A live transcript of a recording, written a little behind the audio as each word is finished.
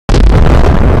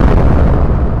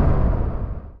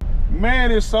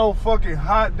Man, it's so fucking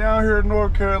hot down here in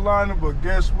North Carolina, but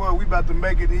guess what? We about to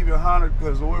make it even hotter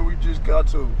because of where we just got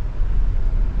to.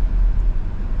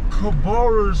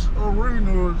 Cabarrus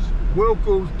Arenas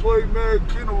welcomes Play Mad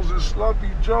Kennels and Sloppy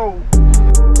Joe.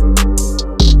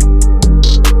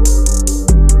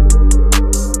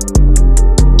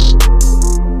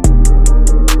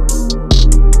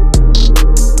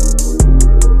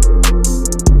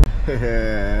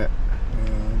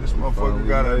 Man, this motherfucker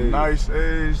got a nice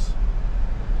ass.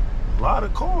 A lot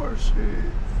of cars, shit.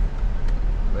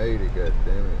 Made it,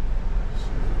 goddammit.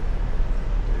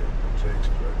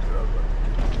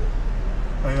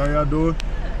 Hey, how y'all doing?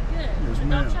 Good. Yes,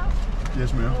 ma'am.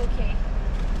 Yes, ma'am. Okay.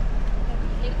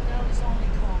 $8 only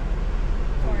car.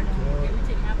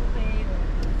 Everything Apple Pay or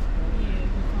yeah, you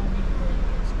phone anywhere you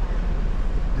get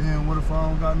started. Damn, what if I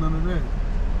don't got none of that?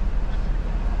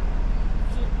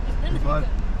 Then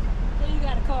you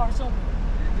got a car somewhere.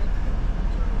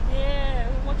 Yeah,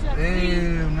 what you have to do?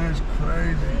 Damn, that's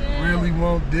crazy. Yeah. Really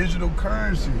want digital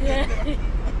currency. Yeah.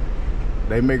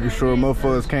 They making sure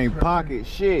motherfuckers can't pocket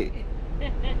shit.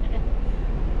 They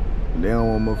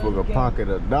don't want motherfucker pocket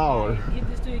 $1. Right, give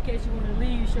this to you in case you want to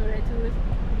leave. Show that to us.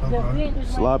 Okay. The event is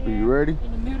Sloppy, right you ready?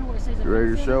 in the middle where it says You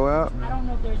ready to show out? I don't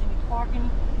know if there's any parking.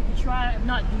 You can try. If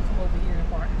not, you can come over here and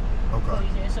park. Okay.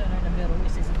 So there's center in the middle. It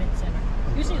says event center.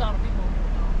 Okay. You see a lot of people over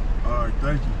here. All right,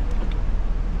 thank you.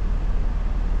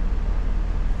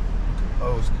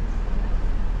 Oh, let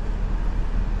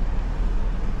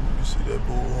me see that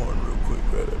bullhorn real quick.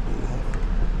 Grab that bullhorn.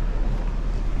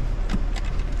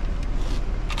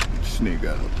 This nigga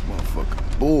got a motherfucking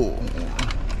bullhorn.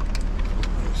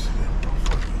 Let me see that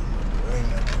motherfucker. There ain't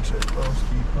that much at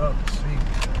Lowski. Probably see.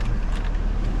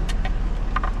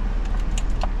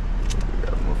 They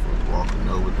got motherfuckers walking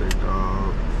over their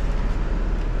dog.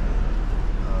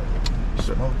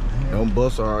 Smoke him. Don't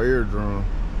bust our eardrum.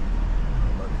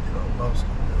 I'm about to get on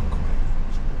Lowski real quick.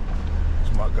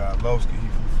 It's my guy Lowski. He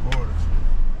from Florida.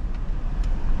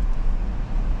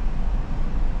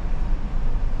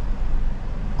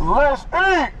 Let's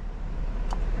eat!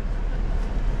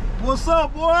 What's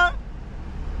up, boy?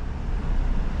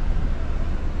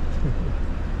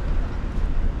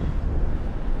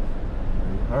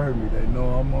 They heard me. They know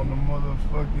I'm on the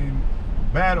motherfucking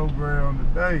battleground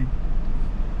today.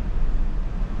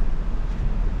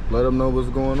 Let them know what's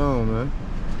going on, man.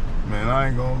 Man, I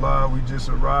ain't gonna lie. We just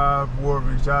arrived. War of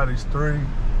Exotics 3.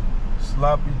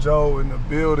 Sloppy Joe in the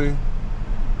building.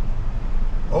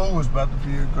 Oh, it's about to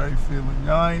be a great feeling.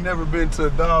 Y'all ain't never been to a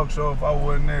dog show if I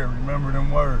wasn't there. Remember them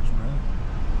words, man.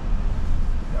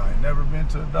 Y'all ain't never been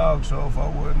to a dog show if I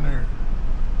wasn't there.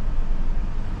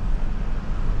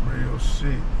 Real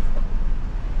shit.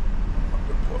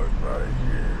 The part right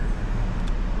here.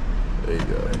 There you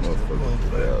go,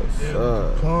 motherfuckers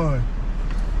outside. Pun.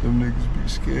 Them niggas be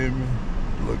scaring me.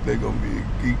 Look, they gonna be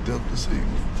geeked up to see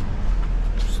me.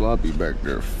 Sloppy back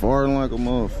there farting like a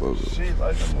motherfucker. Shit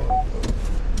like a motherfucker.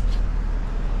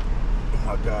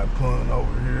 My guy Pun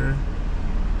over here.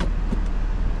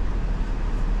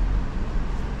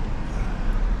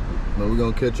 No, we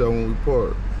gonna catch y'all when we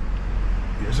park.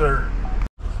 Yes, sir.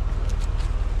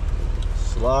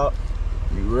 Slop,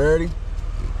 you ready?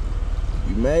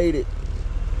 You made it.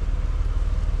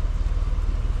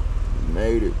 You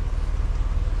made it.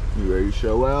 You ready to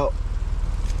show out?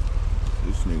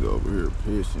 This nigga over here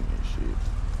pissing and shit.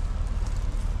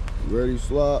 You ready,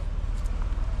 Slop?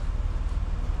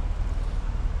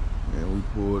 Man, we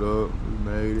pulled up. We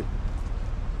made it.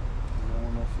 You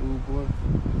want no food, boy?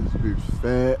 This bitch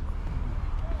fat.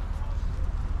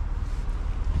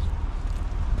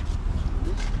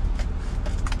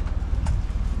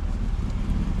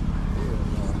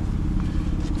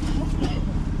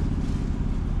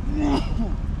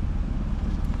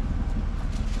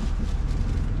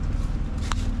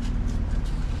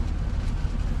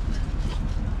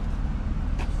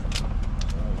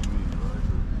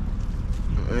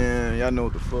 Man, y'all know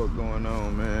what the fuck going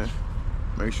on, man.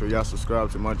 Make sure y'all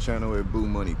subscribe to my channel at Boo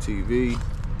Money TV.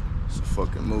 It's a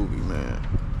fucking movie, man.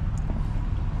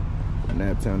 From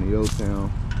Naptown to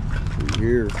Yo-Town. We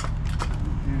here.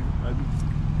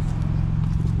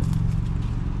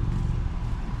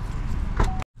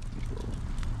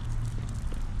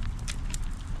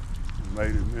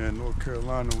 Made it, man. North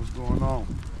Carolina, what's going on?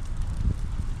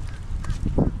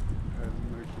 Had to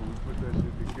make sure we put that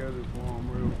shit together for them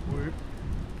real quick.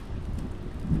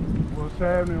 What's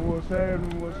happening? What's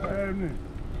happening? What's happening?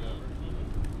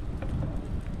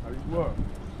 How you what?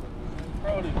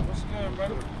 Brody, what's good,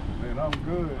 brother? Man, I'm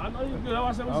good. I know you good.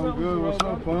 I said, what's I'm up good. with you, What's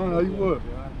up, Pun? How you what?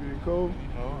 Being cold?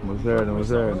 What's happening? What's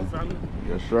happening?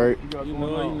 You straight? You got You going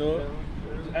know, on? you know.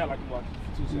 Just act like you watching for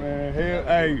 2 seconds. Man, hell,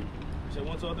 hey. You said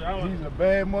 1, 2, 3 hours. He's a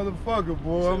bad motherfucker,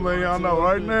 boy. I'm letting y'all know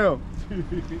right now.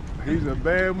 He's a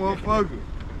bad motherfucker.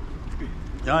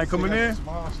 Y'all ain't coming in? Yeah,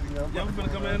 we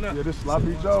finna come in now. Yeah, this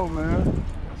Sloppy Joe, man.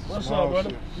 What's Small up, brother?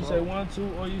 shit. You said 1,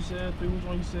 2, or you said 3. Which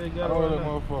one you said got it Oh, right that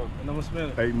now? motherfucker. And I'm gonna spin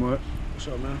it. 8 months. What's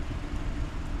up, man?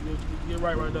 Get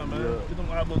right there, man. Yeah. Get them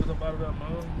eyeballs up out of there,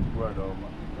 man. Right on,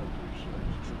 man.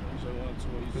 You said 1, 2,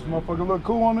 or you This said... motherfucker look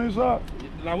cool on the inside.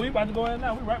 Now we about to go in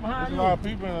now. We right behind There's you. a lot of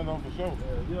people in there, for sure.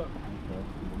 Yeah.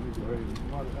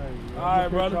 All All right,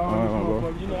 brother. All right, my bro.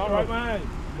 You know, I'm right behind you.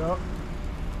 Yup.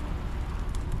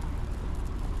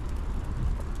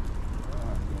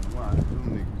 Them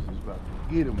niggas is about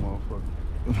to get him, motherfucker.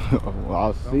 Well,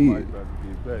 I'll see Somebody it. about to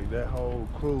get back. That whole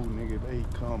crew, nigga, they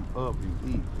come up and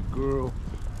eat. The girl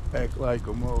act like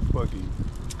a motherfucking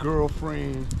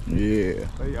girlfriend. Yeah.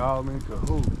 They all in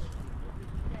cahoots.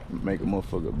 Make a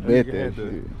motherfucker bet nigga that had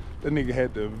shit. That nigga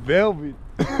had the velvet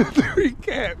 3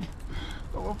 cap.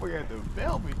 That motherfucker had the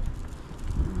velvet.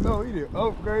 You know, he done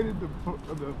upgraded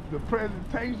the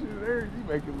presentation and everything.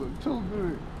 He make it look too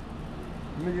good.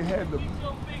 Nigga had the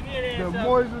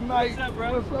moissanite.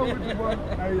 What's up with you, bro?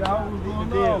 Hey, y'all, what's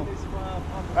going on?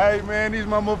 Hey, man, these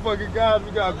my motherfucking guys.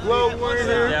 We got Glow wearing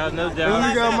here. No doubt. And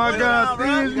we got my guy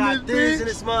Thiz in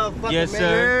this bitch. motherfucker, yes,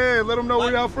 sir. Yeah, let them know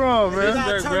where y'all from,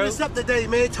 man. Turn this up today,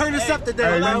 man. Turn this up today.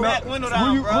 Hey, Hold man, that window who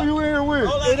down, you, bro. who you in with?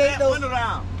 It ain't no window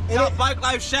down. Got Bike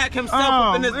Life Shack himself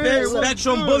up in this man, bitch. what's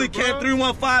Spectrum good, Bully bro? Camp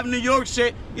 315 New York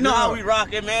shit. You know how we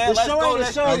rock it, man. The Let's show go. ain't a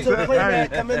Let's show get until it. the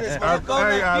playback come in this Let's go, Hey,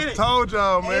 let's I get it. told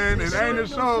y'all, man, it ain't a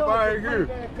show if I ain't here.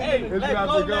 Hey, It's let's got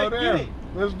go, to go let's there. get it.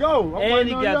 Let's go. I'm And waiting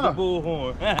he on got y'all. the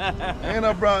bullhorn. And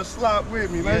I brought Slop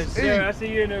with me. Yes, Let's sir. I eat. see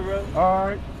you in there, bro. All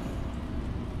right.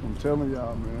 I'm telling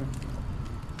y'all, man.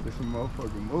 This a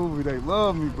motherfucking movie. They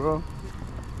love me, bro.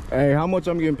 Hey, how much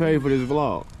I'm getting paid for this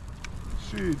vlog?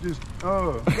 Shit, just, you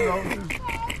know,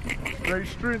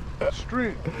 just straight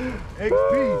strength.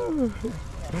 XP.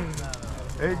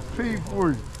 XP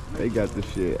for you. They got the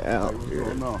shit out What's here.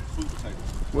 going on?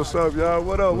 What's up, y'all?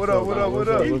 What up? What up? What up? What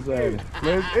up? What's happening?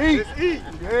 Let's eat.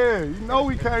 Yeah, you know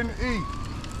we came to eat.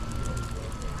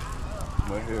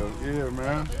 But hell yeah,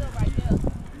 man.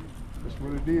 That's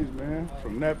what it is, man.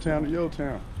 From Naptown to Yo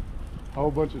Town. Whole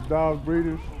bunch of dog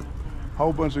breeders.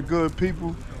 Whole bunch of good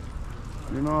people.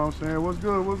 You know what I'm saying? What's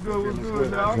good? What's good? What's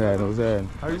good, y'all? What's happening? What's happening?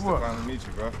 How you Nice to what? finally meet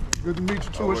you, bro. Good to meet you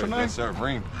too. What's your name? Yes, sir.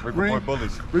 Reem. Reem? Reaper Boy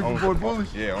Bullies. Reaper Boy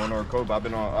Bullies? Yeah, owner of Code. I've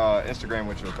been on Instagram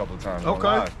with you a couple of times. on Okay.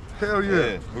 live. Hell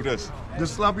yeah. Who this?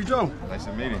 This Sloppy Joe. Nice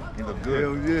to meet him. He look good.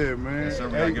 Hell yeah, man. Yes, sir.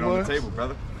 We gotta 8 get on the months. table,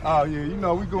 brother. Oh yeah, you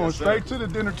know we going Yes, sir. straight to the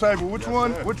dinner table. Which Yes,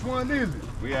 one? sir. Which one is it?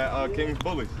 We at King's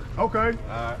Bullies. Okay.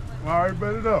 Alright. All right,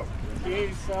 bet it up.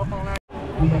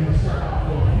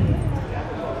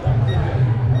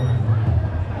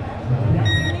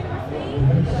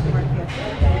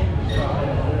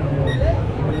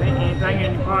 Anything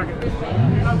in your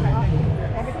pocket.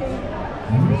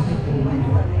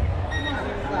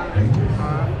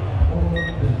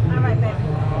 All right, baby.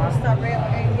 I'll start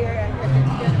right here and get it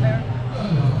together.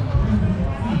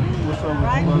 What's up,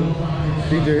 Right? brother?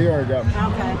 DJ, he already got me.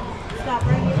 Okay. Stop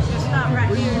right here. Just stop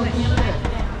right here and let him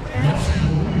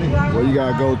Well, you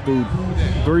gotta go through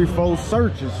 3-4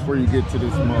 searches before you get to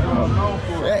this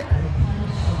motherfucker. Shit.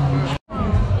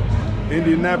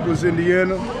 Indianapolis,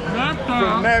 Indiana.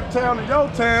 From Naptown to Yo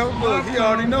Town. Look, he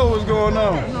already know what's going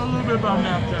on. I know a little bit about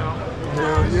Naptown.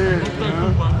 Hell yeah,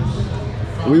 man.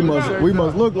 We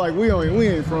must look like we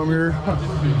ain't from here.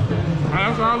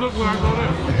 That's how I look when I go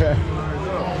there.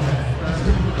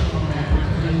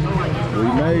 We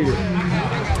made it.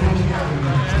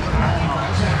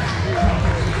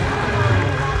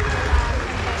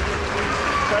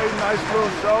 Okay, nice little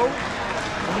show.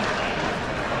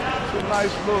 It's a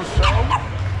nice little show.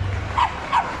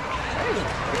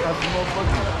 Got some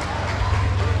motherfuckers.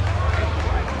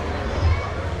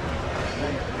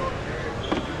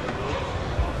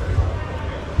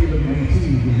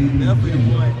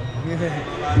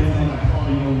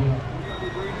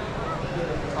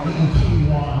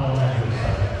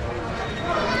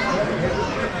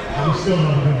 I'm still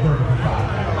not a good burger.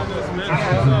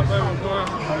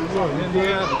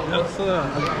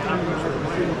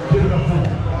 Give it up for the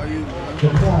quality.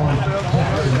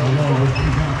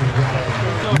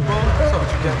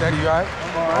 Daddy, you alright?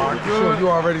 Sure, you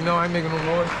already know I ain't making no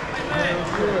noise.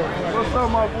 What's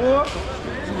up, my boy?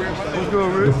 What's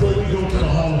good, Rick? Before we go to the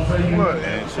Hall of Fame, What?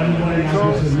 everybody has to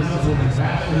listen to the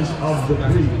Masters of the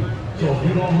Breed. So if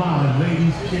you don't mind,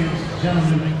 ladies, kids,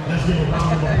 gentlemen, let's give a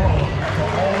round of applause for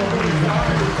all of the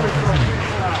Masters of the Breed.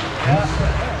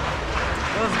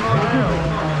 What's going on?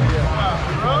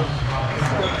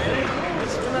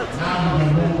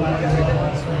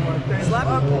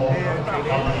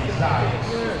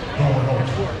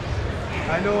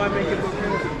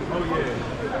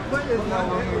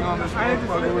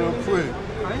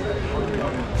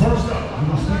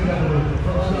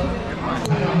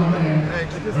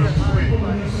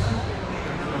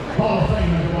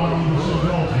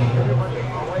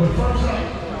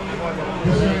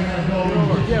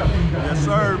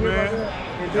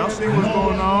 Y'all see what's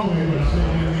going on.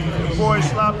 The boy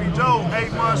Sloppy Joe,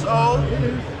 8 months old.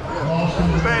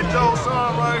 Fat Joe's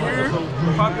son right here.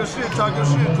 Talk your shit,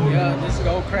 Drew. Yeah, this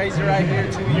go crazy right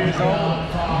here, 2 years old.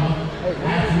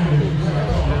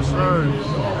 Yes, sir.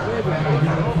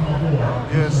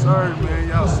 Yes, sir, man.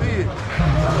 Y'all see it.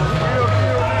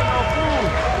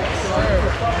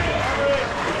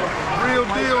 Real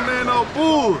deal, man, no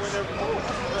bulls.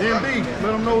 MB,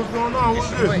 let them know what's going on. What's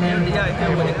this? MD out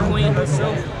here with the queen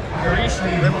herself.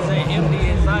 Marisha representing MD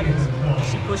Exotics.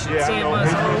 She pushing 10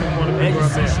 months old. As you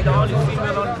see, she the only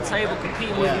female on the table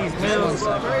competing with these males. I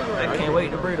can't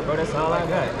wait to breed her, bro. That's all I got.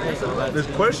 That's all I got. This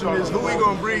question is, who we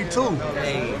gonna breed to?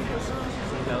 Hey.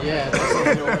 Yeah.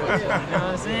 You know what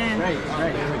I'm saying? Right.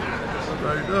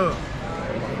 Straight up.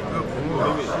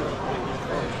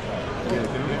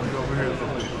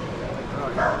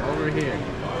 Over here.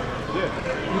 Yeah.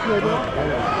 You play ball?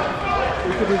 Yeah.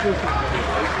 You could do this.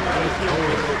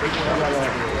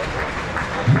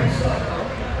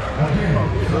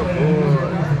 Good boy.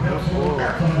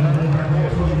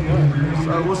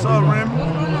 So what's up, Remy? Oh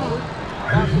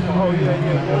yeah.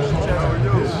 How are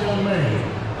you?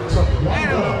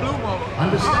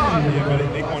 Understand me, brother.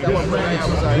 They going to get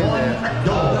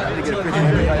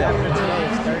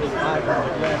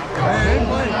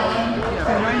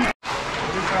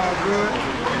It's all good.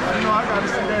 You know, I gotta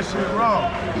see that shit raw.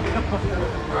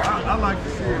 I like to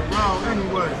see it raw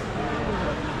anyway.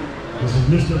 This is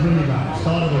Mr. Renegade.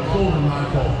 Started a clothing line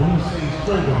called Blue Sage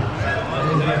Clothing.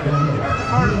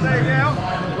 First day out.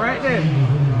 Right there.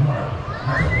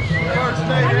 First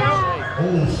day out.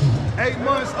 8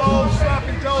 months old,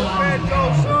 Sloppy Joe, Fat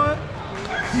Joe's son.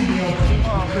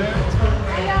 Oh, man.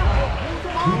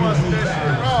 We must see that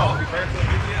shit raw.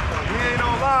 We ain't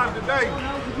on live today.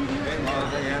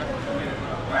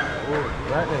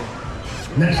 Right there.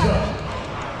 Next up.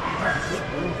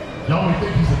 Y'all don't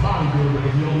think he's a bodybuilder,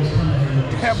 but he always come in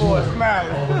here. That boy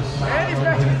smiling. And he's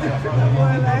like,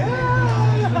 what?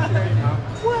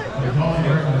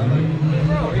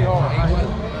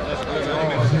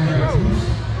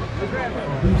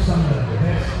 Do some of the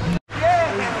best.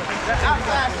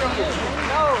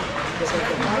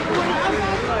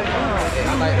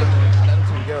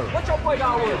 What's your boy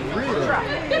got with?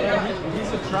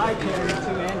 He's a tri-carrier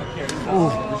too, and a carrier.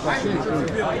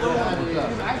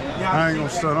 I ain't gonna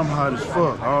start, I'm hot as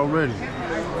fuck already.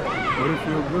 But it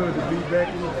feels good to be back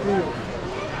in the field.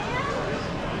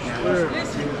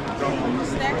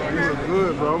 You look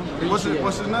good, bro.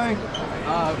 What's his name?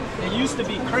 It used to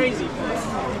be Crazy.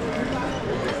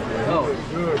 Oh,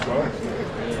 good, bro.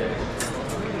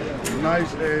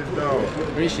 Nice ass dog.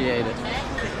 Appreciate it.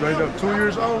 Straight up 2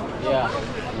 years old? Yeah.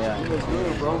 You look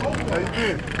good, bro. How you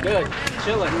been? Good.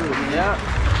 Chilling. Yeah.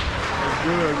 That's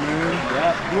good, man.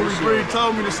 Yeah. Willie Breed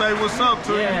told me to say what's up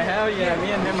to you. Yeah, hell yeah.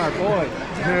 Me and him are boys.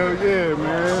 Hell yeah,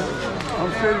 man.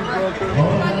 I'm sitting, brother.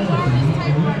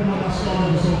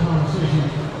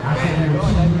 I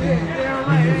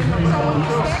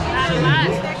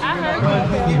heard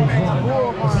you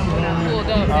pulled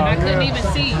up and I couldn't even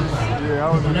see you. Yeah, I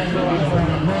was in the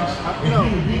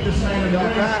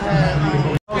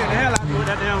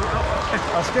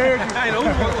I scared you.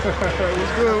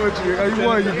 What's good with you? How you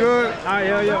what? You good? Alright,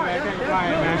 yeah, man. Can't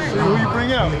complain, man. See who you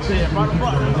bring out? Yeah, brought the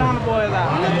boys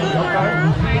out, man.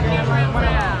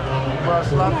 Brought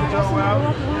Sloppy Joe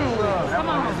out. Come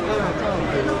on.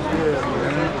 Yeah,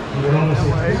 man.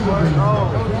 8 months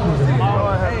old.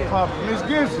 Miss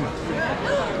Gibson,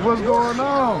 what's going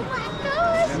on?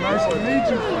 Nice to meet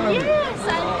you, friend. Yes, I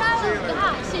know.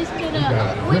 Gosh, it's been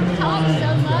we've talked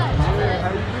so much.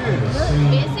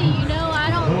 Busy, you know.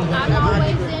 I'm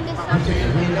always into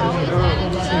something. Always ready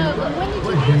to go. But when did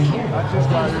you get here? I just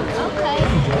got here. Okay.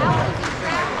 How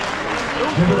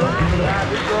was it?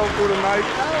 We drove through the night.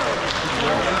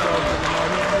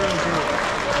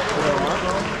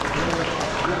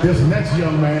 This next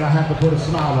young man, I have to put a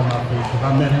smile on my face because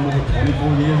I met him over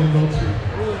 24 years ago too.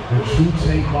 The True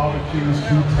Tank barbecues,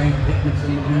 True Tank picnics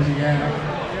in Louisiana.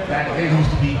 Back then used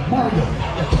to be Mario.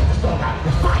 Check this dog out.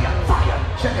 There's fire, fire.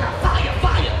 Check it out, fire,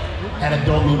 fire. Had a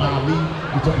dog named Ali.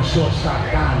 We talking short shot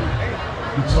diamond.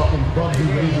 We talking Bugsy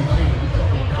Raising King. We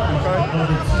talking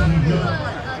other TV.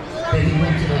 Then he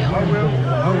went to the I will.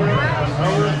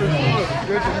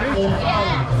 Good to meet you.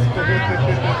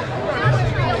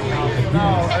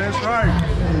 No, that's right.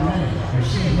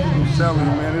 I'm telling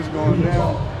you, man, it's going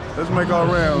down. Let's make our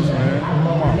rounds, man. Come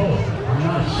on.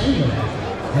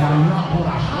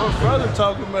 What's brother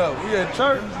talking about? We at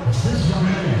church.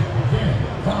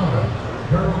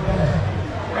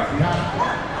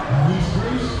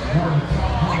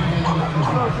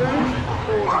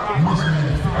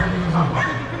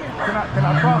 Can I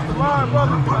fine,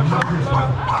 brother.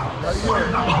 How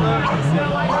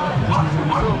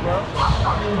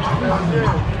you doing?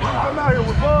 Come out here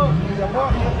with Bug.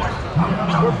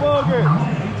 Where Bug at?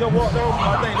 He just walked over. I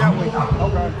think that way.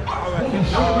 Okay.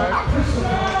 All right.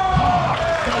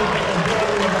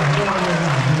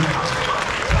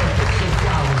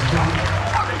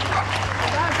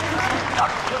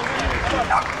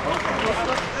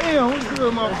 Damn, what's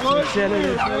good, my boy?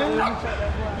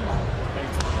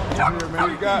 Man,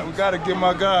 we got to get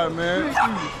my guy, man.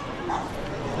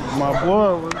 My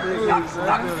boy was big. Good,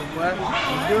 man.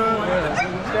 Good, man.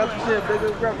 Got some shit, big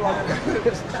grab like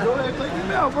that. Go ahead, take it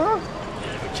now, bro.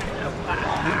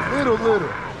 Little.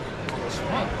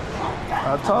 I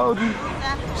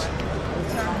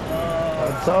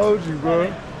told you, bro.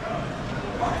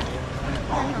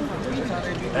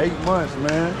 8 months,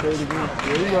 man. Yeah,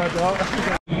 you right, dog.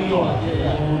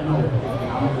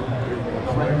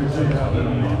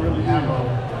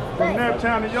 From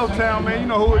Naptown to your town, man, you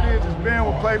know who it is. It's Ben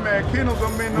with Playman Kennels.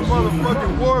 I'm in the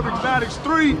motherfucking War of Exotics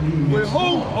 3 with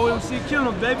who? OMC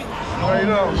Kennels, baby. Straight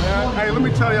up, man. Hey, let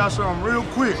me tell y'all something real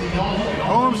quick.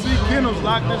 OMC Kennels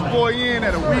locked this boy in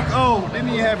at a week old. Didn't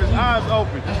even have his eyes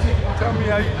open. Tell me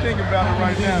how you think about it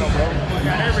right now, bro. I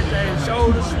got everything.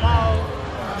 Shoulders small.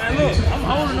 Man, look, I'm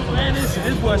holding him, man.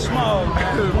 This boy small,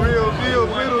 man. Real deal,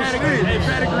 little shit. Hey,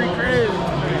 pedigree crazy.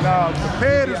 Nah, the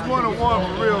ped is 101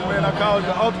 for real, man. I call it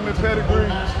the ultimate pedigree.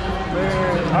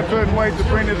 Man, I couldn't wait to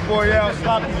bring this boy out.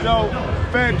 Sloppy Joe,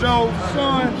 Fat Joe's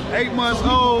son, 8 months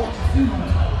old. The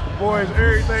boy is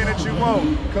everything that you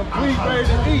want. Complete, ready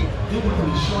to eat. You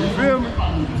feel me? My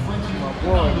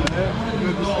boy, man.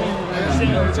 Good to see you, man. See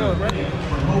you,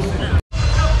 bro.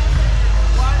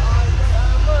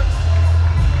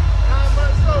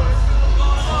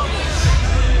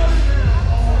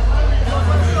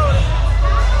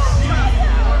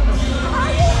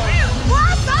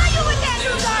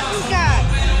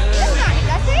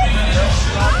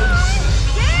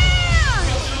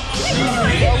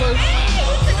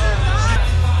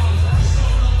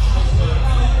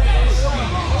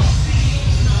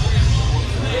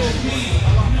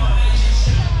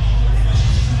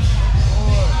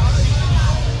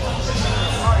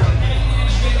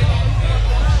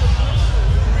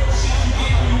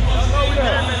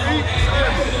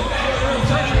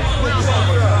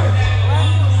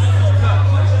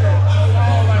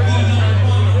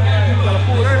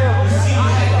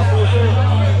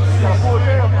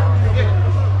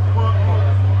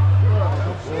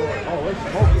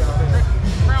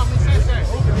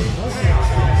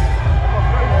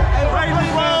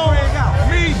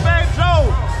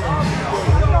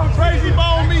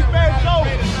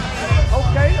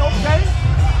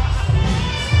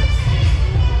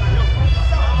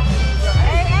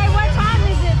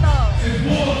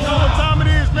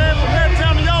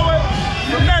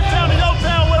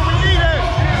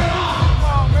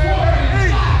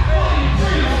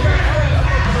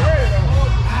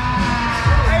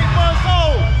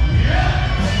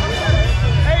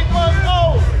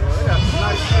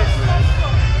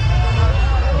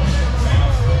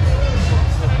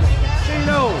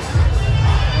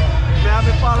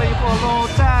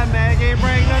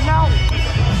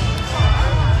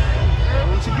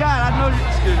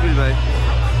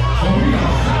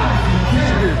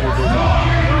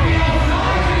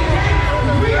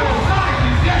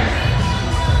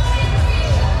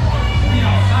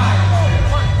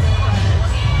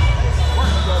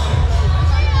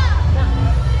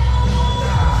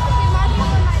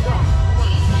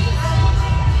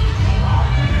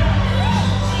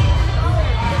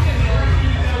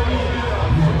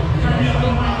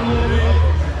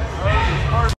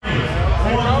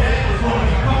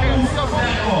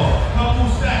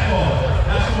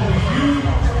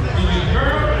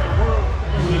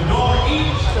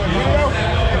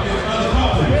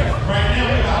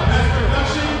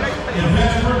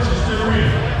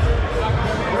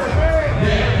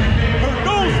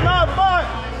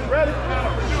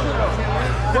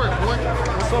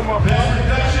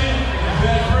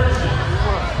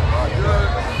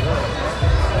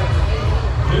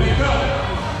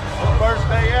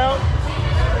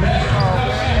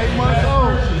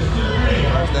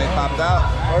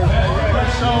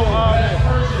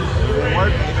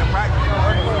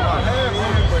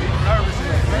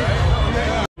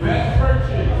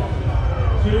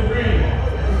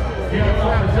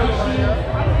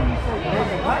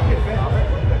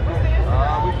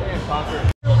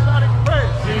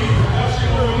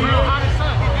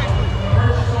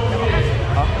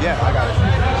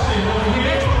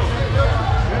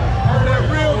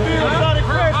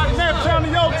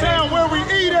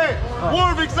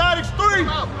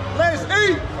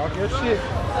 shit.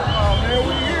 Oh man,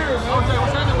 we here,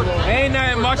 man. Ain't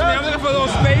nothing much, man. I'm looking for a little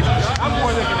space. I'm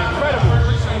more looking incredible.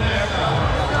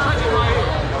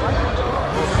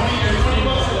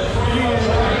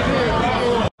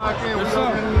 I can't wait to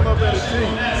him up at the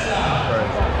team.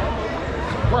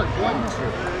 Work, boy.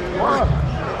 Work.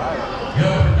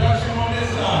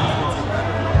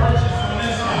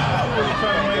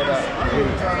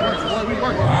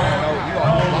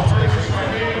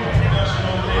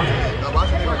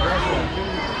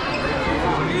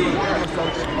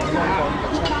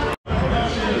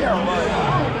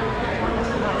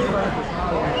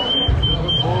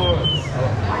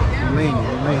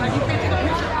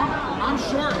 I'm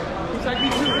short. He's like me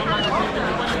too.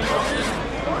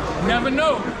 Never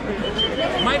know.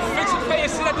 Might fix your face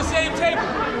and sit at the same table.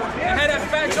 And had that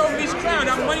fat Joe Beach crown,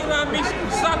 that money line Beach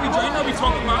sloppy Joe. You know what we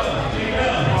talking about.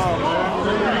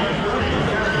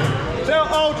 Tell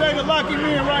OJ to lock him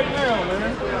in right now,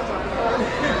 man.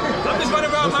 I'm just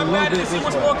running around my bad and see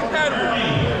what's more compatible.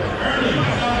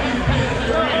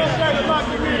 Tell OJ to lock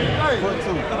him in. Hey. What's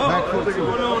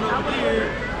going on over here?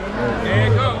 There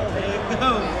you go.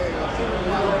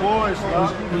 Boys,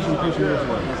 stop.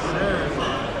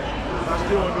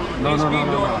 No. You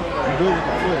do with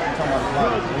the foot.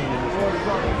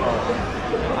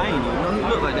 I ain't even know he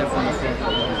looked like that from the front.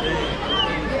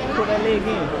 Put that leg in.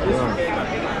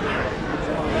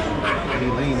 He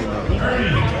leaning up.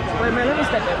 Wait, man, let me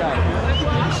step that out.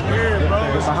 I'm scared, bro.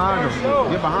 Get behind him.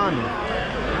 Get behind him.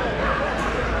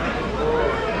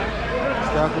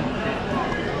 Stop him.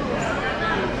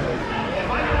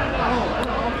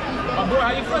 My boy,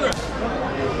 how you feeling?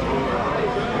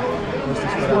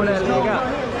 Pull that leg out.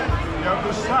 Yo,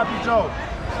 good sloppy Joe.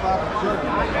 Sloppy Joe.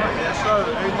 Yes, sir.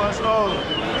 8 months old.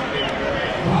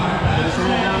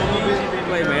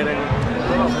 Wait, man.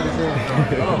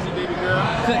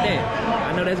 Cut that.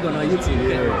 I know that's going on YouTube.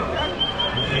 Yeah.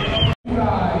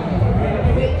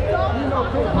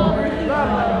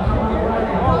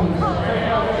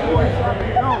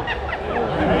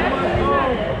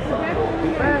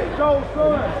 Fat Joe's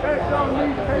son. Fat Joe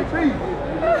needs KP.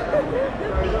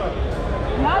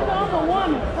 Y'all know I'm a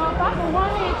woman, so if I can run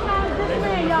in and challenge this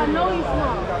man, y'all know he's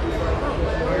smart.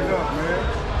 Wake up, man.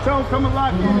 Tell him come and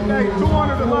lock in today.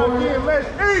 200 to lock in. Let's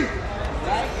eat.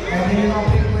 And then I'll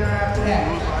pick a winner after that.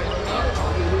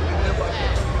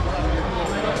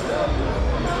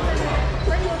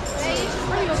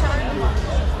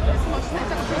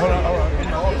 Hold on, all right.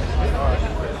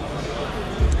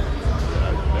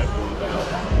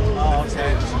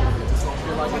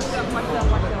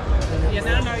 Yeah,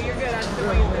 no, you're good. I just the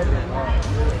way you live then.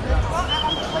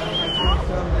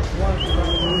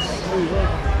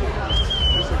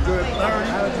 It's a good 30.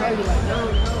 I'll tell you like, no.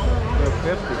 Good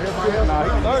 50. Nah,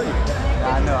 he's 30. I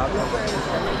know.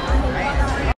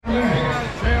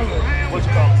 What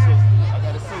you call it, sister? I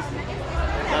got a sister.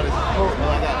 I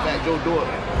got Fat Joe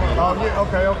daughter. Oh, yeah,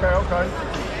 okay.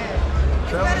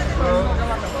 Tell him,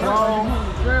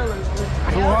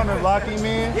 200, lock him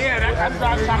in. Yeah, that's what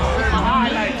I'm trying to see my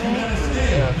highlight.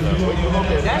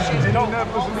 That shit's in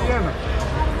Indianapolis, Indiana.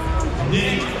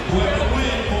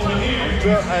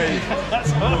 Hey,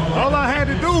 all I had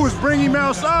to do was bring him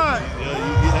outside.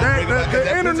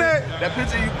 The internet. That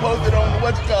picture you posted on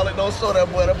don't show that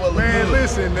boy. That boy look Man, good.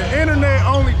 listen, the internet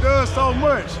only does so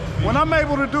much. When I'm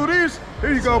able to do this,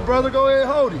 here you go, brother, go ahead,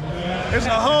 hold him. It's a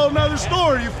whole nother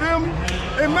story, you feel me?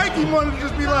 It make him want to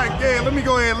just be like, yeah, let me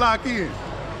go ahead and lock in.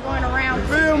 Going around. You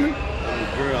feel me?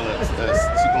 Girl,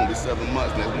 she gonna be 7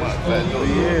 months next month. Fat Joe.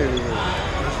 Yeah.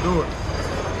 Let's do it.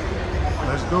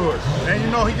 Let's do it. And you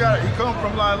know he come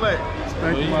from Lilac.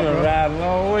 Thank you, my brother. Ride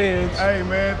long ways. Hey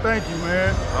man, thank you,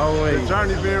 man. Always. The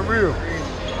journey been real.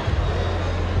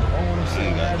 She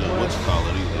ain't got good what you call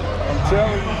it either. I'm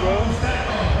telling you, bro.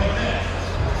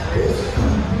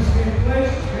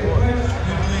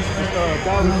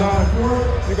 Dollar sign.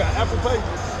 You got Apple Pay?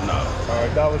 No. All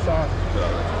right, dollar sign.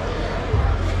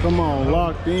 Come on,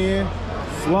 locked in.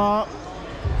 Flop.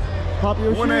 Pop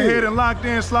your shit. Went ahead and locked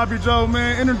in, Sloppy Joe,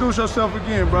 man. Introduce yourself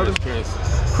again, brother.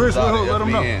 Chris, let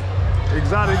him know.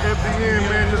 Exotic FBN,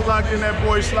 man. Just locked in that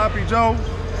boy, Sloppy Joe.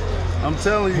 I'm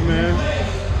telling you, man.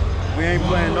 We ain't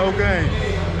playing no game.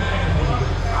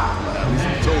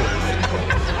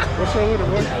 What's up with it,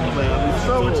 boy? What's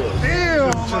up with you? Damn,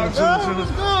 my God,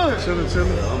 what's good? Chillin'.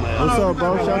 What's up, bro?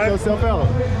 Shout yourself out.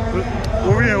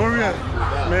 Where we at?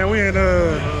 Man, we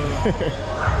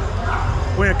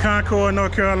in Concord,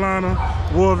 North Carolina.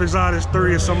 War of Exotics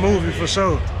 3. It's a movie for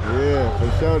sure. Yeah, for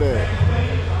sure that.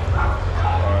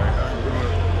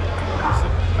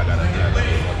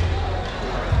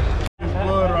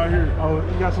 Blood right here. Oh,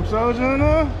 You got some soldier in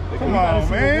there? Come on,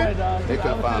 man. They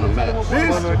couldn't find a match.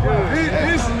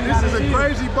 This is a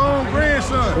crazy bone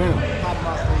grandson.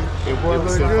 It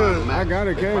looks good. I got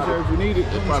a cash if you need it.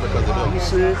 It's probably because of them.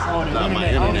 Shit. Not my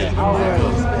internet. You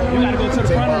gotta go to the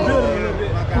front of the building a little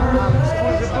bit.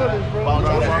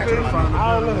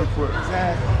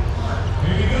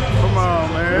 Come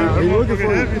on, man. He looking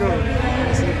for you.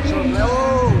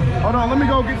 Hold on, let me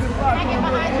go get this box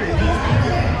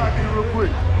real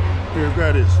quick. Here,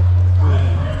 grab this.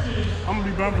 I'm gonna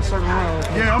be bumping circle around.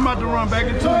 Yeah, I'm about to run back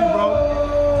into you, bro.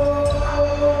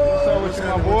 What's up with you,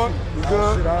 my boy? You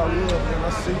good? Shit, I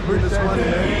see this money,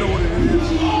 man. You know what it is.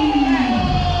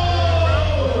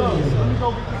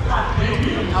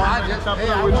 Oh, I just, hey,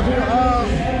 I want you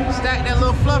to stack that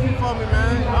little fluffy for me,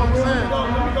 man. You know what I'm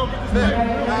saying?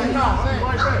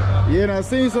 Yeah, and I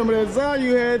seen some of that Zai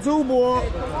you had too, boy. All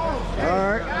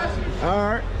right. All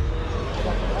right.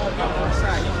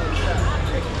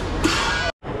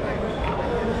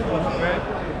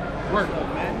 Work.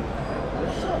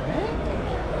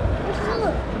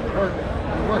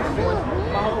 Work, boy.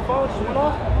 My whole phone just went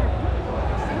off.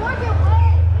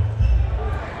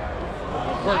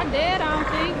 I did, I don't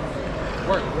think.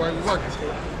 Work, boy. Work.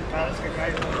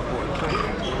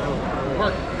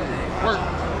 Work. Work.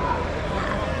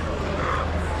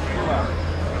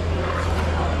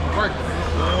 Work.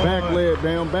 Back leg,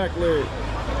 down, back leg.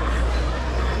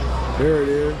 There it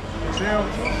is.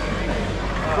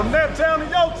 From that town to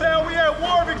your town, we at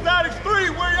War of Exotics 3.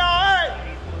 Where y'all at?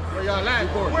 Where y'all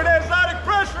at, boy? Where that exotic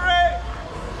pressure at?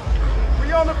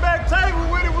 We on the back table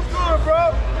with it. What's good,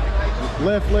 bro?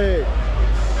 Left leg.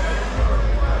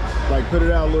 Like put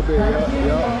it out a little bit.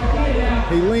 Yeah.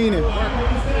 He leaning.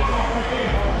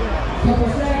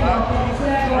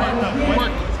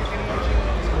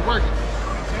 Work.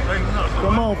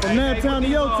 Come on, from that town to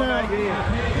your town.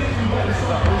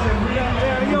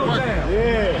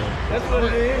 Yeah. That's what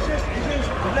it is. It's just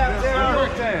left there out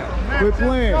of town. Quit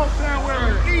playing. Your town where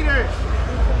we eat at.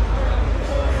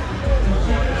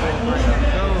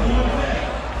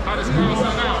 How this girl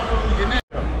sound out?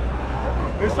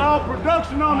 It's all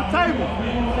production on the table.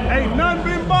 Ain't nothing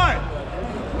been bought.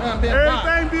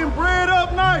 Everything been bred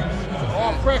up nice.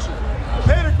 All pressure.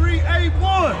 Pedigree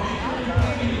A1.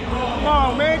 Come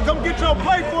on, man. Come get your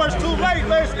plate for it's too late.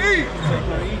 Let's eat.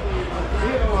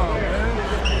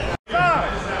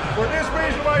 For this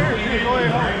reason right here. Go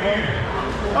ahead,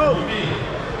 hold it,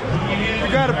 bro.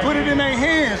 You gotta put it in their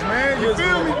hands, man. You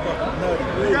feel me?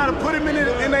 You gotta put him in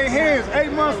their hands.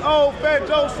 8 months old, Fat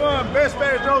Joe's son, best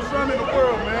Fat Joe's son in the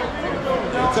world, man.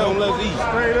 Tell him let's eat.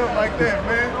 Straight up like that,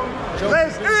 man.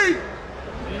 Let's eat.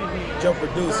 Joe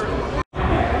producer.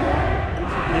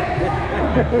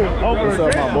 What's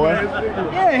up, my boy?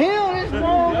 Yeah, him, this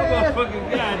wrong. That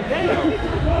motherfucking goddamn.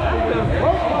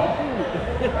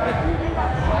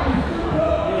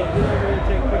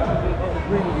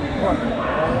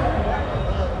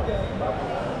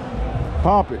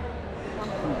 Pop it.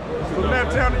 From that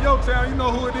town to your town, you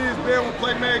know who it is, man. We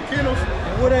play Mad Kennels.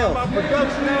 What else? My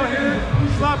production out here,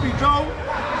 Sloppy Joe,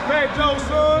 Fat Joe's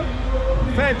son,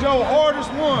 Fat Joe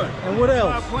hardest one. And what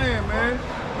else? Stop playing, man.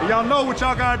 And y'all know what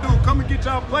y'all gotta do. Come and get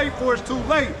y'all plate for it's too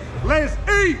late. Let's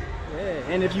eat. Yeah,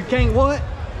 and if you can't what?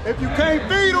 If you can't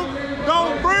feed them,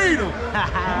 don't breed them.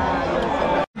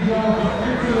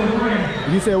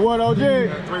 You said what, OG?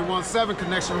 317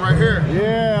 connection right here.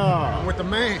 Yeah. I'm with the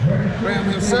man, Bam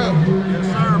himself. Yes,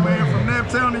 sir, man. From that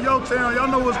town to your town, y'all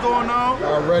know what's going on.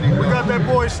 Already, We got that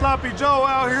boy Sloppy Joe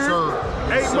out here. Sir.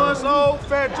 8 months old,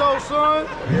 Fat Joe's son.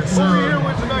 Yes, Who we sir. here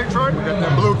with today, Trey? We got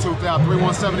that Bluetooth out,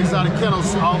 317 Exotic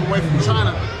Kennels, all the way from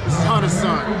China. This is Hunter's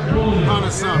son.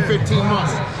 Hunter's son, 15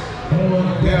 months.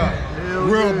 Yeah. Hell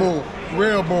Real yeah. bull.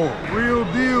 Real bull. Real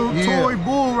deal, Yeah. toy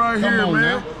bull right Come here, on man.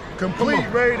 now. Complete, Come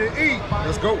on. ready to eat.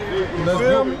 Let's go. You Let's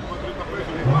feel go. me?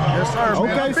 Yes, sir, man.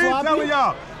 Okay, I've been Sloppy. telling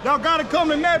y'all gotta come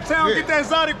to Naptown, Yeah. get that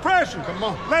exotic pressure. Come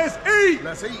on. Let's eat.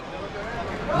 Let's eat.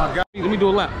 My God. Let me do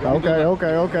a lap.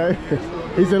 Okay.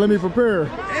 He said, let me prepare.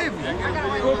 Y'all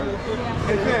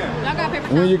got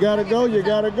paper When you gotta go, you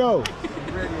gotta go.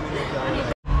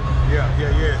 Yeah.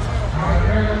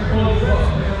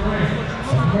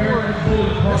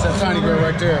 That's that tiny girl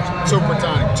right there. Super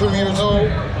tiny. 2 years old.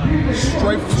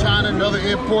 Straight from China. Another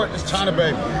import. That's China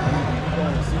baby.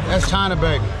 That's China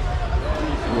baby.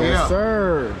 Yes,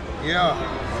 sir. Yeah.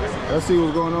 Let's see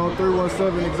what's going on.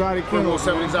 317 Exotic Kennels.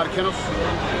 317 Exotic Kennels.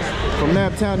 From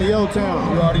Naptown to your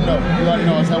town. You already know.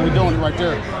 That's how we doing it right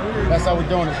there. That's how we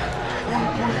doing it.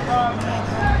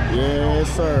 Yes,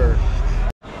 sir.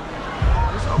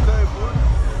 It's okay, boy.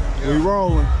 We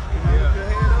rolling.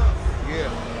 Yeah.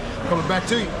 Coming back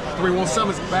to you.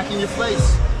 317's back in your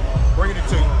face. Bringing it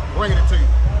to you. Bringing it to you.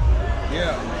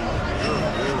 Yeah.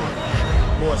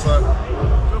 Boy, son.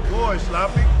 Good boy,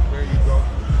 Sloppy. There you go.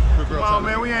 Good girl, Come on,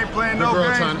 man, we ain't playing no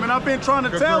games, China. man. I've been trying to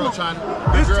Good tell girl, them. China.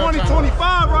 This Good girl,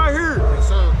 2025 right here. Yes,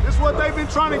 sir. This is what they've been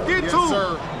trying to get Yes, to.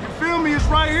 sir. You feel me? It's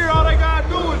right here. All they gotta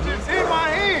do is just hit my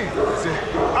hand. That's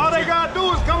it. All they gotta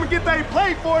do is come and get their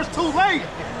plate for it's too late.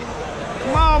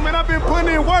 Come on, man, I've been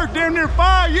putting in work damn near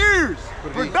 5 years.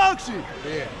 Production.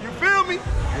 Yeah. You feel me?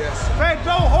 Yes. Fat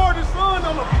Joe, hardest son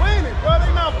on the planet, bro.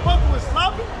 They not fucking with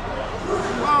Sloppy.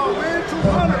 Come on, man,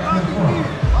 200 lock it in.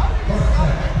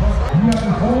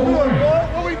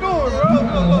 What we doing, bro?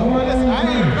 Look, listen, I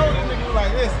didn't even know this nigga was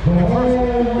like this.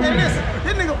 Hey, listen,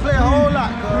 this nigga play a whole lot,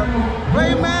 cuz.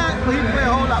 Play mad, but he play a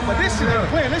whole lot. But this shit ain't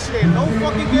playing. This shit ain't no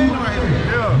fucking game right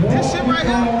here. Yeah. This shit right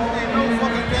here ain't no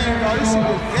fucking game, dog. This shit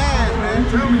is gas, man.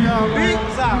 Tell me y'all, Big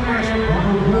side pressure, bro.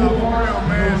 Nah, for real,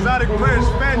 man. Exotic Fresh,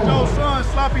 Fat Joe's son,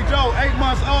 Sloppy Joe, 8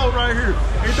 months old right here.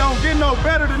 It don't get no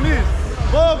better than this.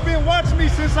 Bub been watching me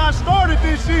since I started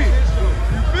this shit.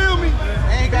 You feel me?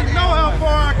 Ain't got you know how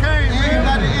far I came, man. Ain't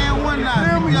got the N1 now.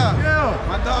 Feel me? Yeah.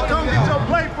 My dog Come get your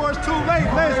plate for it's too late.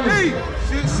 Let's eat.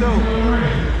 Shit, so.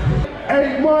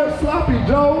 8 months, Sloppy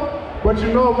Joe. But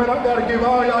you know, man, I gotta give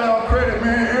all y'all credit,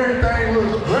 man. Everything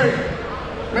looks great.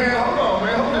 Man, hold on,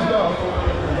 man. Hold this dog for me,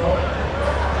 bro.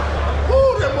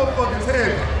 Ooh, that motherfucker's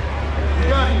heavy. You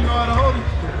got it. You know how to hold it.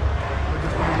 Put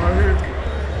this one right here.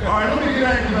 All right, let me get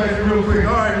activated real quick.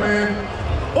 All right, man.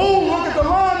 Ooh, look at the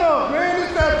lineup, man.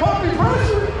 This that puppy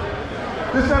pressure.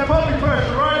 This that puppy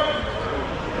pressure, right?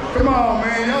 Come on,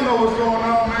 man. Y'all know what's going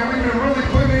on, man. We've been really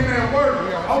putting in that work.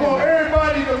 I want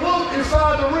everybody to look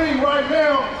inside the ring right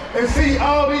now and see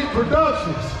all these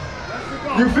productions.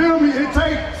 You feel me? It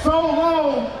takes so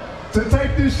long to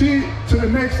take this shit to the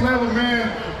next level, man.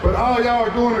 But all y'all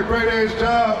are doing a great ass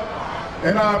job.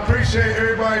 And I appreciate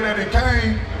everybody that it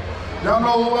came. Y'all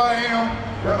know who I am.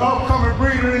 The upcoming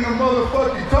breeder in the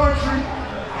motherfucking country.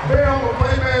 Damn, I'm a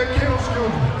playman kennel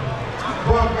school.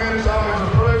 But man, it's always a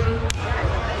pleasure.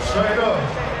 Straight up.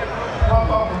 Pop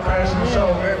off and crash the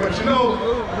show, man. But you know,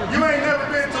 you ain't never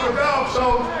been to a golf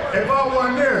show if I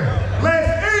wasn't there. Let's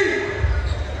eat!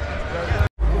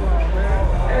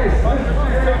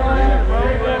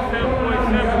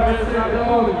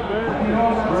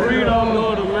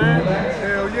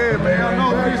 Hell yeah, man. I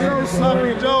know these are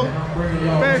Sloppy Joe.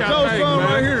 Fat Joe's son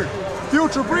right here.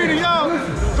 Future breeder, y'all.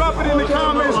 Drop it in the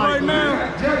comments right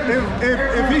now.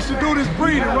 If he should do this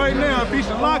breeding right now, if he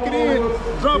should lock it in,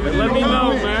 drop it in the comments. Let me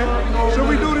know, man. Should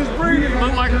we do this breeding?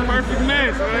 Look like a perfect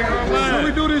match, man. Should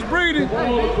we do this breeding?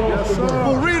 Yes, sir.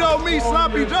 Burrito me,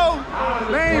 Sloppy Joe.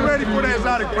 They ain't ready for that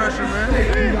exotic pressure, man.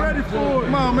 They ain't ready for it.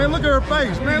 Come on, man. Look at her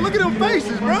face, man. Look at them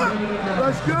faces, bro.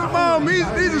 Let's go. Come on, these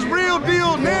is real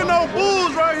deal nano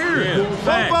bulls right here.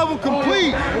 Yeah, both of them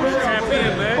complete.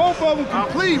 Both of them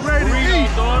complete, ready to eat.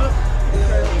 Daughter,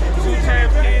 2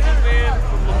 champions, man,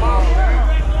 from the mom, man.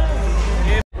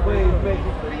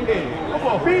 Come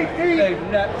on, big E.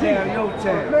 Naptown, Yo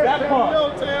Town. That part.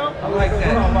 Yo Town. I like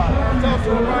that. Talk to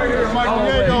him right here, Mike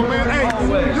Diego, man.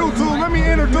 Hey, you two, let me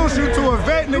introduce you to a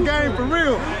vet in the game for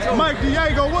real. Mike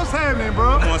Diego, what's happening,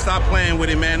 bro? Come on, stop playing with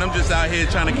it, man. I'm just out here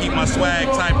trying to keep my swag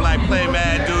type like Play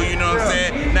Mad do, you know what I'm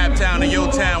saying? Naptown and Yo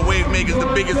Town, wave makers, the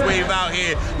biggest wave out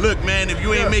here. Look, man, if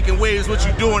you ain't making waves, what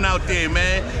you doing out there,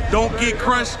 man? Don't get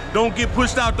crushed, don't get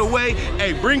pushed out the way.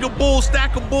 Hey, bring a bull,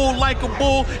 stack a bull, like a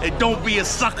bull, and don't be a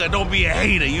sucker, don't be a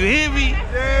hater. You hear me?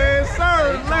 Yes,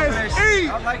 sir. Let's eat.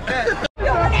 I like that.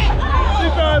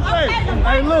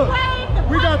 Hey, look,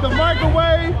 we got the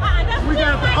microwave, we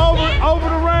got the over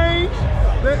the range,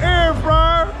 the air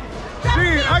fryer.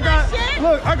 Shit, I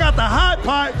got the hot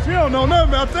pot. She don't know nothing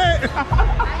about that.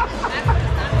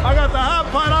 I got the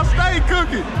hot pot. I stay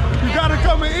cooking. You gotta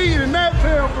come and eat in that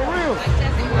town for real.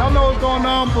 Y'all know what's going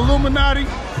on, Illuminati.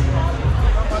 Got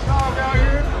my dog out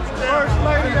here, first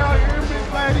lady out here, Miss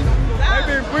Lady. They've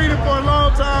been breeding for a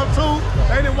long time too.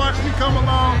 They didn't watch me come a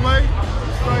long way.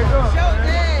 Straight up.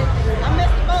 I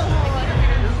missed the boat.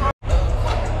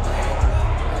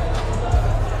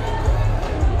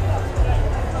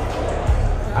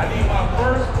 I need my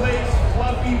first place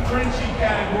Fluffy Frenchie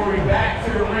category back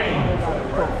to the ring.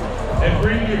 And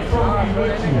bring your trophy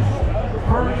with you.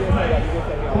 First place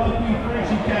Fluffy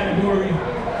Frenchie category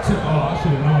to, oh, I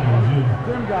should have known it was you.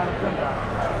 Tim got it.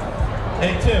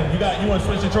 Hey Tim, you want to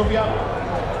switch your trophy out?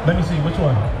 Let me see, which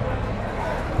one?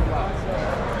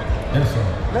 This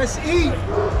one. Let's eat.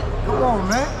 Come on,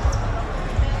 man.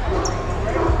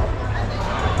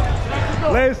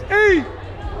 Let's eat.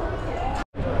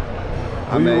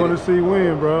 Who you want to see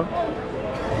win, bro?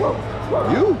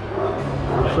 You.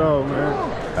 So, man.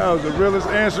 That was the realest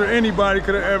answer anybody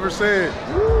could have ever said.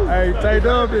 Hey,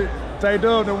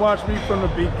 Tay-Dub done watched me from the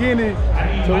beginning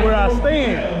to where I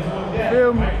stand. You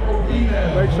feel me?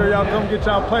 Make sure y'all come get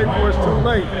y'all plate before it's too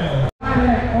late.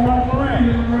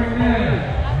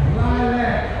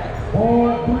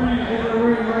 All three in the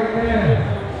ring right now.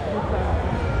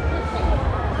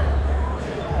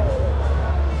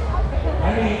 I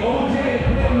need OJ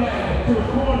to the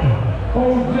corner.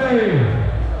 OJ,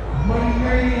 Money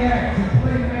Maniac to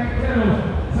Playback Kettle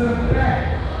to the back.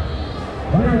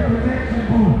 We're a connection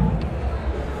booth.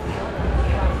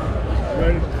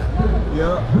 Ready?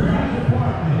 Yeah.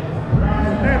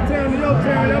 Naptown to your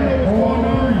town, y'all know what's going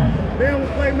on. Down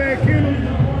with Playman Kennel.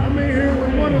 I'm in here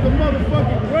with one of the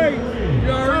motherfucking greats.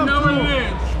 You already know what it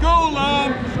is. School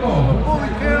line.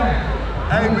 Bully Camp.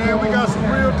 Hey man, we got some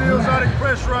real deals out of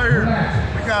press right here.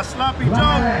 We got Sloppy Joe.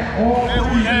 And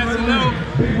who's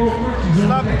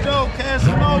Sloppy Joe,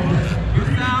 Casanova.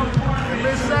 And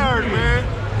Miss Sarge, man.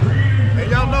 And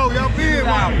y'all know, y'all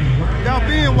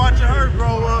been watching her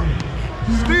grow up.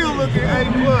 Still looking A+.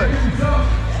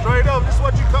 Straight up, this is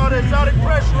what you call that exotic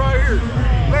pressure right here.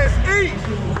 Let's eat.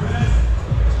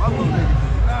 My little nigga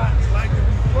does not like to be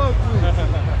fucked with.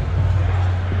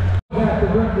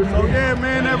 So yeah,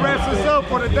 man, that wraps us up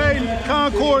for today.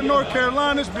 Concord, North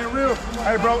Carolina. It's been real.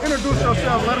 Hey, bro, introduce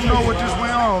yourself. Let them know what just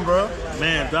went on, bro.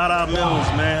 Man, Dada Mills,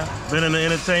 man. Been in the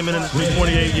entertainment industry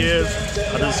 28 years.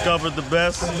 I discovered the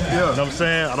best. You know what I'm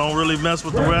saying? I don't really mess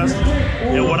with the rest.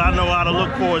 And what I know how to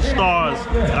look for is stars.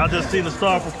 And I just seen the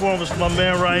star performance from my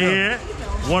man right here.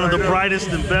 One of the brightest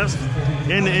and best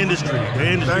in the industry. The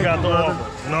industry got the offer.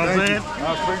 You know what I'm saying?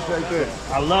 I appreciate that.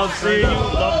 I love seeing you,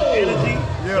 love the energy.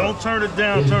 Don't turn it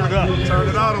down, turn it up. Turn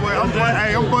it all the way. I'm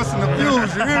busting the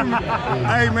fuse, you hear me?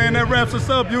 Hey man, that wraps us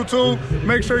up, YouTube.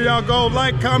 Make sure y'all go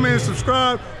like, comment, and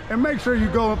subscribe. And make sure you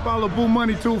go and follow Boo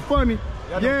Money Too Funny.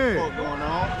 Yeah.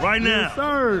 Right now. Yes,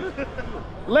 sir.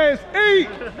 Let's eat.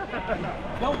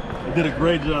 You did a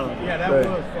great job. Yeah, that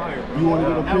was fire. You want to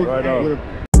get a pic? Right on.